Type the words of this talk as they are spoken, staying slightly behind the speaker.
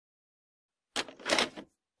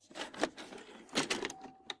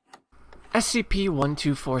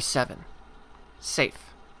SCP-1247.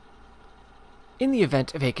 Safe. In the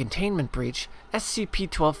event of a containment breach,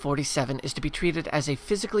 SCP-1247 is to be treated as a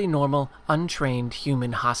physically normal, untrained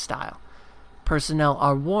human hostile. Personnel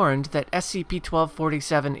are warned that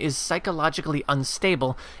SCP-1247 is psychologically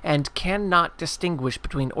unstable and cannot distinguish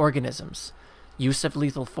between organisms. Use of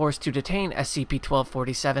lethal force to detain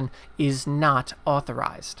SCP-1247 is not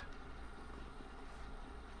authorized.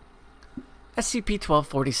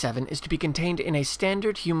 SCP-1247 is to be contained in a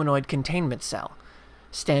standard humanoid containment cell.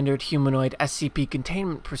 Standard humanoid SCP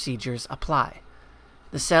containment procedures apply.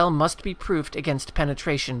 The cell must be proofed against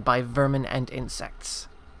penetration by vermin and insects.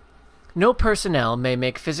 No personnel may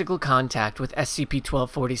make physical contact with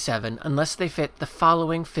SCP-1247 unless they fit the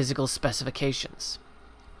following physical specifications.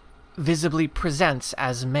 Visibly presents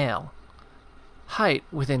as male. Height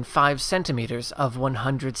within 5 centimeters of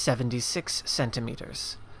 176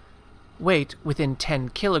 centimeters. Weight within 10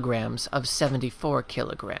 kilograms of 74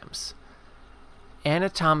 kilograms.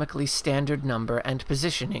 Anatomically standard number and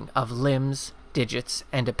positioning of limbs, digits,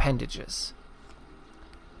 and appendages.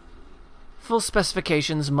 Full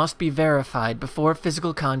specifications must be verified before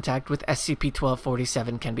physical contact with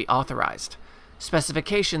SCP-1247 can be authorized.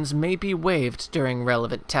 Specifications may be waived during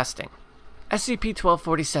relevant testing.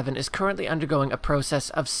 SCP-1247 is currently undergoing a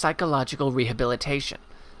process of psychological rehabilitation.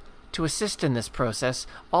 To assist in this process,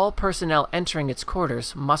 all personnel entering its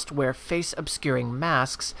quarters must wear face-obscuring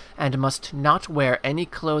masks and must not wear any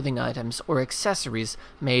clothing items or accessories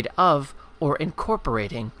made of or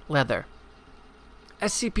incorporating leather.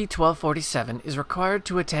 SCP-1247 is required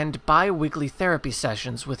to attend bi-weekly therapy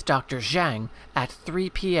sessions with Dr. Zhang at 3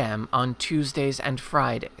 p.m. on Tuesdays and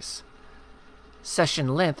Fridays.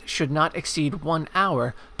 Session length should not exceed 1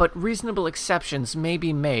 hour, but reasonable exceptions may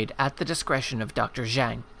be made at the discretion of Dr.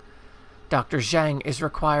 Zhang. Dr. Zhang is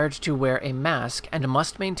required to wear a mask and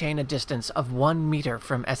must maintain a distance of 1 meter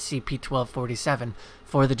from SCP-1247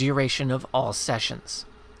 for the duration of all sessions.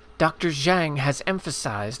 Dr. Zhang has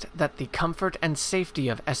emphasized that the comfort and safety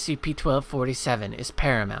of SCP-1247 is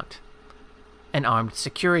paramount. An armed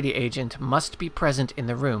security agent must be present in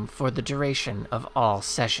the room for the duration of all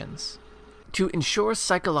sessions. To ensure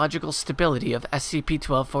psychological stability of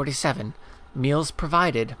SCP-1247, meals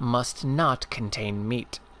provided must not contain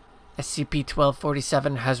meat.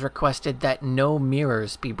 SCP-1247 has requested that no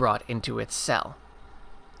mirrors be brought into its cell.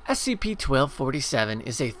 SCP-1247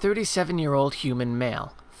 is a 37-year-old human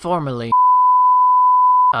male, formerly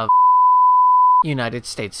of United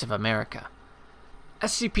States of America.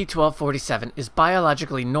 SCP-1247 is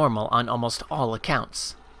biologically normal on almost all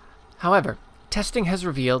accounts. However, testing has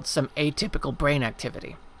revealed some atypical brain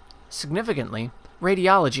activity. Significantly,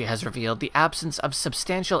 radiology has revealed the absence of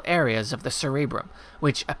substantial areas of the cerebrum,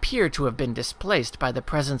 which appear to have been displaced by the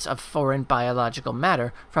presence of foreign biological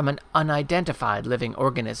matter from an unidentified living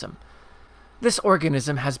organism. This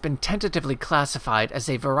organism has been tentatively classified as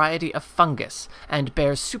a variety of fungus and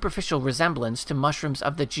bears superficial resemblance to mushrooms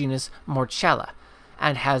of the genus Morchella,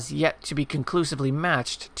 and has yet to be conclusively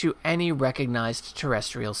matched to any recognized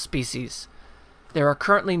terrestrial species. There are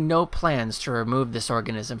currently no plans to remove this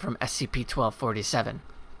organism from SCP-1247.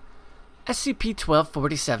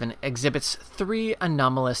 SCP-1247 exhibits 3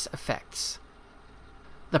 anomalous effects.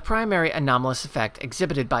 The primary anomalous effect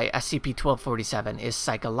exhibited by SCP-1247 is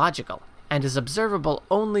psychological, and is observable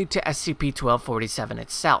only to SCP-1247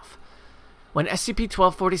 itself. When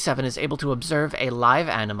SCP-1247 is able to observe a live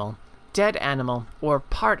animal, dead animal, or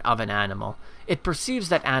part of an animal, it perceives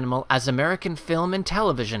that animal as American film and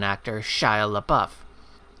television actor Shia LaBeouf.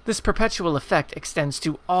 This perpetual effect extends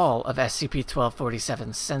to all of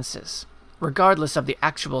SCP-1247's senses. Regardless of the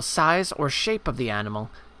actual size or shape of the animal,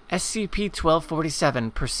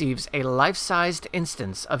 SCP-1247 perceives a life-sized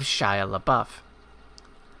instance of Shia LaBeouf.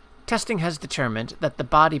 Testing has determined that the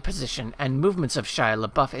body position and movements of Shia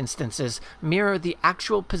LaBeouf instances mirror the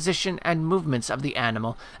actual position and movements of the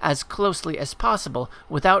animal as closely as possible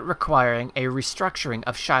without requiring a restructuring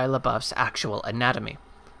of Shia LaBeouf's actual anatomy.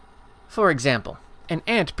 For example, an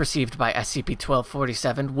ant perceived by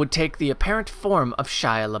SCP-1247 would take the apparent form of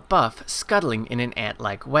Shia LaBeouf scuttling in an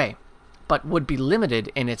ant-like way, but would be limited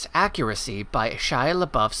in its accuracy by Shia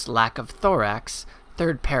LaBeouf's lack of thorax,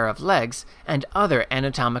 third pair of legs, and other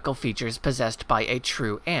anatomical features possessed by a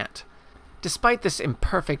true ant. Despite this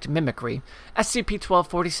imperfect mimicry,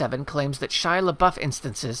 SCP-1247 claims that Shia LaBeouf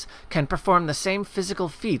instances can perform the same physical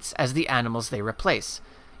feats as the animals they replace,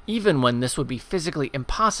 even when this would be physically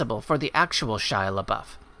impossible for the actual Shia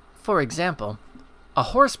LaBeouf. For example, a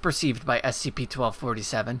horse perceived by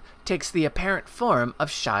SCP-1247 takes the apparent form of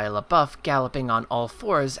Shia LaBeouf galloping on all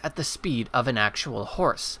fours at the speed of an actual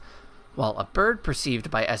horse, while a bird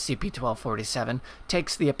perceived by SCP-1247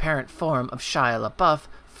 takes the apparent form of Shia LaBeouf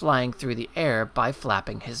flying through the air by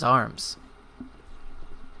flapping his arms.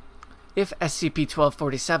 If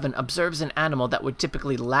SCP-1247 observes an animal that would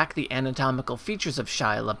typically lack the anatomical features of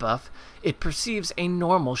Shia LaBeouf, it perceives a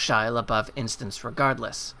normal Shia LaBeouf instance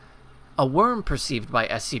regardless. A worm perceived by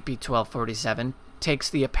SCP-1247 takes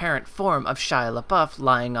the apparent form of Shia LaBeouf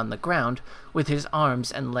lying on the ground with his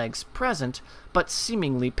arms and legs present, but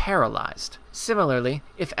seemingly paralyzed. Similarly,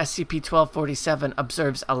 if SCP-1247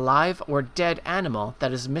 observes a live or dead animal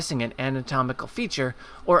that is missing an anatomical feature,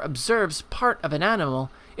 or observes part of an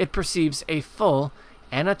animal, it perceives a full,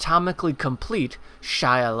 anatomically complete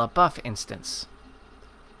Shia LaBeouf instance.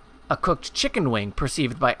 A cooked chicken wing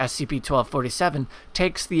perceived by SCP-1247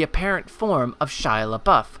 takes the apparent form of Shia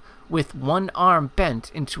LaBeouf, with one arm bent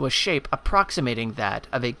into a shape approximating that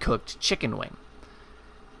of a cooked chicken wing.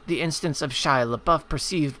 The instance of Shia LaBeouf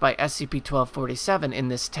perceived by SCP-1247 in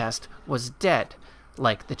this test was dead,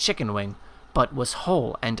 like the chicken wing, but was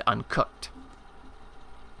whole and uncooked.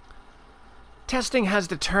 Testing has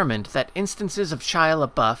determined that instances of Shia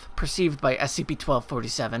LaBeouf perceived by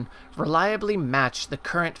SCP-1247 reliably match the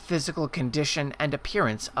current physical condition and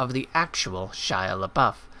appearance of the actual Shia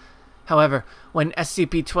LaBeouf. However, when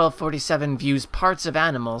SCP-1247 views parts of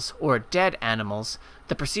animals or dead animals,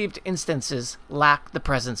 the perceived instances lack the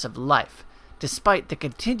presence of life, despite the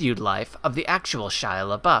continued life of the actual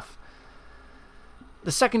Shia LaBeouf.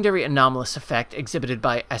 The secondary anomalous effect exhibited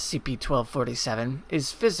by SCP-1247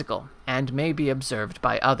 is physical and may be observed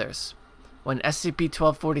by others. When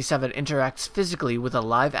SCP-1247 interacts physically with a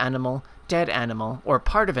live animal, dead animal, or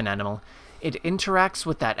part of an animal, it interacts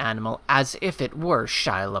with that animal as if it were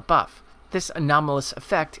Shia LaBeouf. This anomalous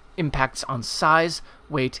effect impacts on size,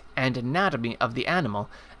 weight, and anatomy of the animal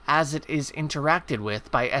as it is interacted with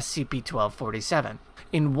by SCP-1247.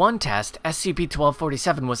 In one test,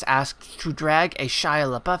 SCP-1247 was asked to drag a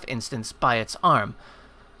Shia LaBeouf instance by its arm.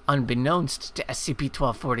 Unbeknownst to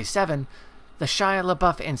SCP-1247, the Shia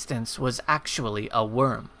LaBeouf instance was actually a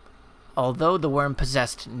worm. Although the worm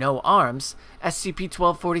possessed no arms,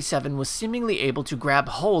 SCP-1247 was seemingly able to grab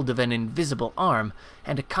hold of an invisible arm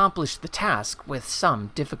and accomplish the task with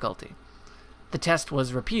some difficulty. The test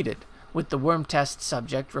was repeated, with the worm test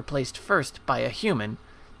subject replaced first by a human,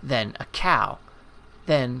 then a cow,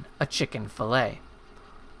 then a chicken fillet.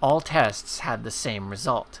 All tests had the same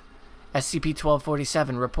result.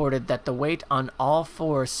 SCP-1247 reported that the weight on all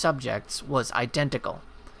 4 subjects was identical.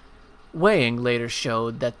 Weighing later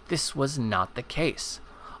showed that this was not the case.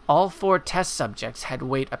 All 4 test subjects had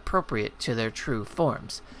weight appropriate to their true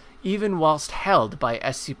forms, even whilst held by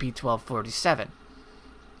SCP-1247.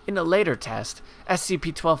 In a later test,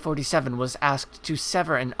 SCP-1247 was asked to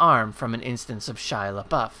sever an arm from an instance of Shia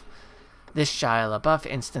LaBeouf. This Shia LaBeouf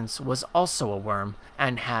instance was also a worm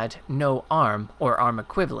and had no arm or arm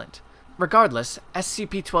equivalent. Regardless,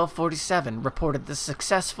 SCP-1247 reported the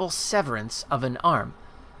successful severance of an arm.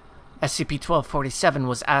 SCP-1247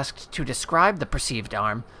 was asked to describe the perceived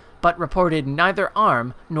arm, but reported neither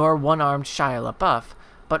arm nor one-armed Shia LaBeouf,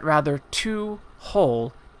 but rather 2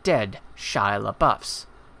 whole, dead Shia LaBeoufs,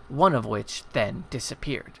 one of which then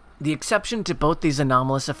disappeared. The exception to both these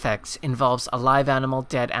anomalous effects involves a live animal,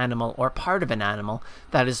 dead animal, or part of an animal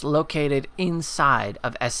that is located inside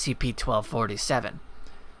of SCP-1247.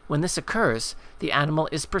 When this occurs, the animal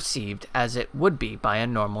is perceived as it would be by a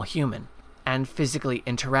normal human, and physically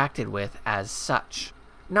interacted with as such.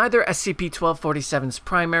 Neither SCP-1247's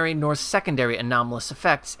primary nor secondary anomalous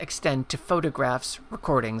effects extend to photographs,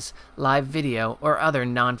 recordings, live video, or other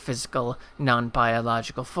non-physical,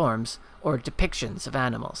 non-biological forms or depictions of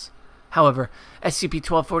animals. However,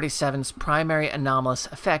 SCP-1247's primary anomalous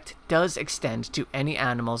effect does extend to any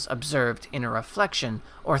animals observed in a reflection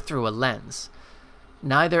or through a lens.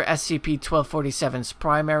 Neither SCP-1247's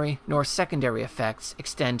primary nor secondary effects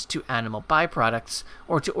extend to animal byproducts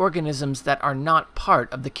or to organisms that are not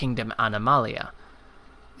part of the Kingdom Animalia.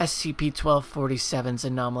 SCP-1247's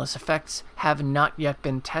anomalous effects have not yet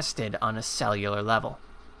been tested on a cellular level.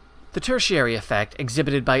 The tertiary effect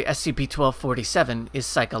exhibited by SCP-1247 is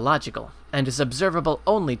psychological, and is observable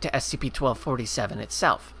only to SCP-1247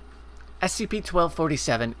 itself.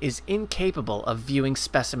 SCP-1247 is incapable of viewing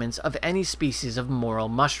specimens of any species of moral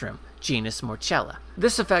mushroom, genus Morchella.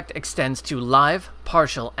 This effect extends to live,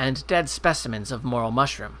 partial, and dead specimens of moral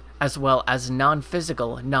mushroom, as well as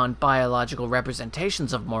non-physical, non-biological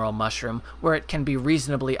representations of moral mushroom where it can be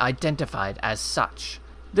reasonably identified as such.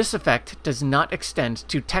 This effect does not extend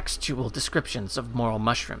to textual descriptions of moral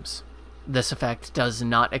mushrooms. This effect does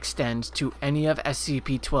not extend to any of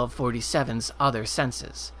SCP-1247's other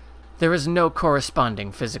senses. There is no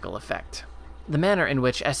corresponding physical effect. The manner in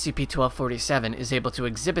which SCP-1247 is able to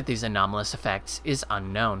exhibit these anomalous effects is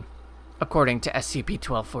unknown. According to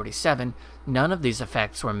SCP-1247, none of these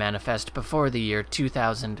effects were manifest before the year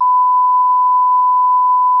 2000.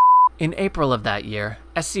 In April of that year,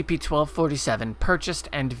 SCP-1247 purchased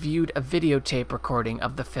and viewed a videotape recording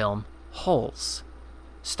of the film Holes,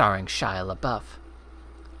 starring Shia LaBeouf.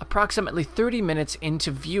 Approximately 30 minutes into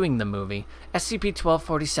viewing the movie,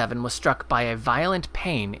 SCP-1247 was struck by a violent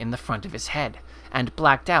pain in the front of his head, and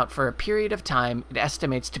blacked out for a period of time it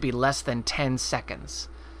estimates to be less than 10 seconds.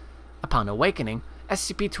 Upon awakening,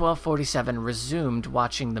 SCP-1247 resumed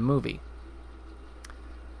watching the movie.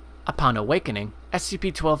 Upon awakening,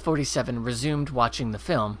 SCP-1247 resumed watching the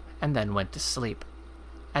film and then went to sleep.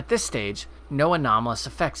 At this stage, no anomalous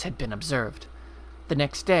effects had been observed. The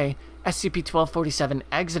next day, SCP-1247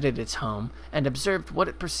 exited its home and observed what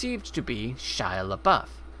it perceived to be Shia LaBeouf,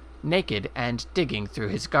 naked and digging through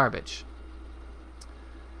his garbage.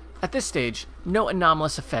 At this stage, no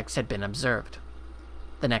anomalous effects had been observed.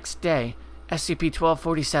 The next day,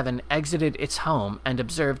 SCP-1247 exited its home and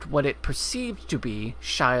observed what it perceived to be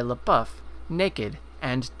Shia LaBeouf, naked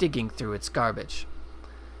and digging through its garbage.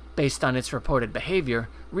 Based on its reported behavior,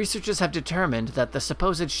 researchers have determined that the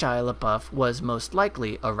supposed Shia LaBeouf was most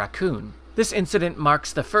likely a raccoon. This incident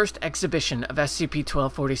marks the first exhibition of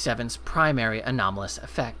SCP-1247's primary anomalous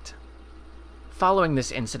effect. Following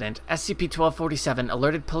this incident, SCP-1247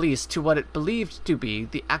 alerted police to what it believed to be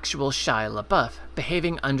the actual Shia LaBeouf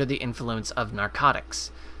behaving under the influence of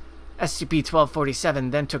narcotics.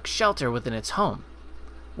 SCP-1247 then took shelter within its home.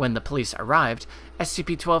 When the police arrived,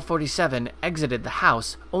 SCP-1247 exited the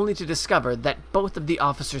house only to discover that both of the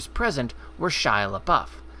officers present were Shia LaBeouf.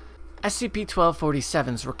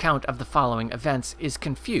 SCP-1247's recount of the following events is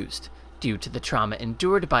confused due to the trauma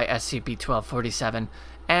endured by SCP-1247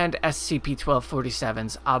 and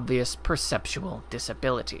SCP-1247's obvious perceptual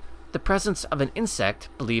disability. The presence of an insect,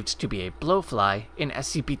 believed to be a blowfly, in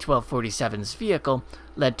SCP-1247's vehicle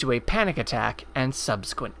led to a panic attack and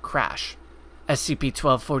subsequent crash.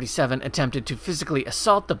 SCP-1247 attempted to physically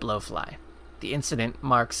assault the blowfly. The incident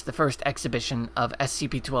marks the first exhibition of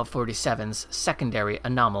SCP-1247's secondary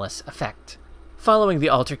anomalous effect. Following the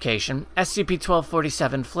altercation,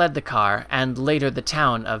 SCP-1247 fled the car and later the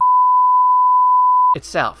town of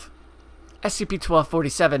itself.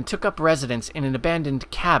 SCP-1247 took up residence in an abandoned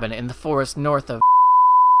cabin in the forest north of.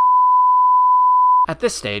 At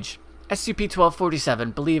this stage,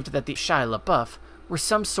 SCP-1247 believed that the Shia LaBeouf were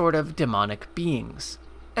some sort of demonic beings.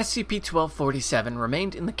 SCP-1247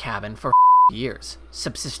 remained in the cabin for years,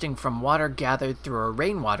 subsisting from water gathered through a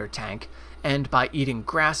rainwater tank and by eating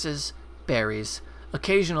grasses, berries,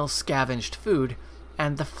 occasional scavenged food,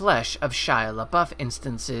 and the flesh of Shia LaBeouf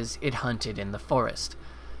instances it hunted in the forest.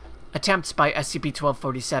 Attempts by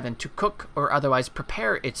SCP-1247 to cook or otherwise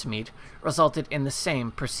prepare its meat resulted in the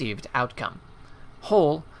same perceived outcome: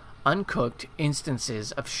 whole, uncooked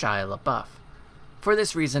instances of Shia LaBeouf. For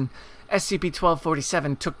this reason,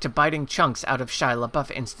 SCP-1247 took to biting chunks out of Shia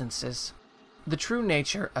LaBeouf instances. The true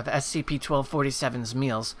nature of SCP-1247's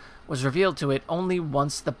meals was revealed to it only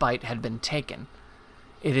once the bite had been taken.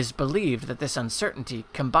 It is believed that this uncertainty,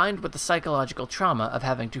 combined with the psychological trauma of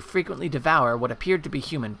having to frequently devour what appeared to be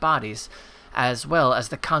human bodies, as well as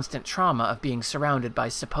the constant trauma of being surrounded by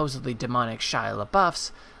supposedly demonic Shia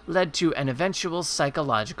LaBeoufs, led to an eventual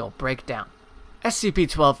psychological breakdown.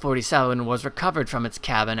 SCP-1247 was recovered from its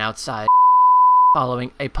cabin outside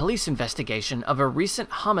following a police investigation of a recent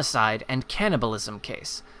homicide and cannibalism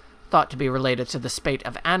case, thought to be related to the spate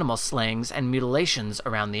of animal slayings and mutilations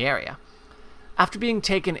around the area. After being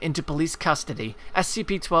taken into police custody,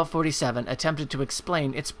 SCP-1247 attempted to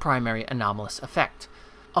explain its primary anomalous effect.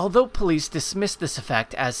 Although police dismissed this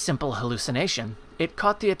effect as simple hallucination, it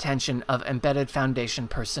caught the attention of embedded Foundation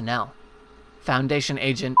personnel. Foundation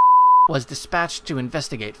agent was dispatched to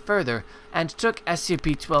investigate further and took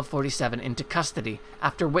SCP-1247 into custody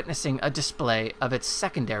after witnessing a display of its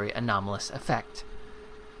secondary anomalous effect.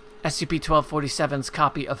 SCP-1247's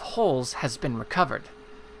copy of Holes has been recovered.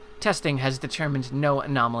 Testing has determined no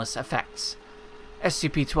anomalous effects.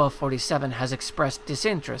 SCP-1247 has expressed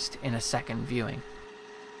disinterest in a second viewing.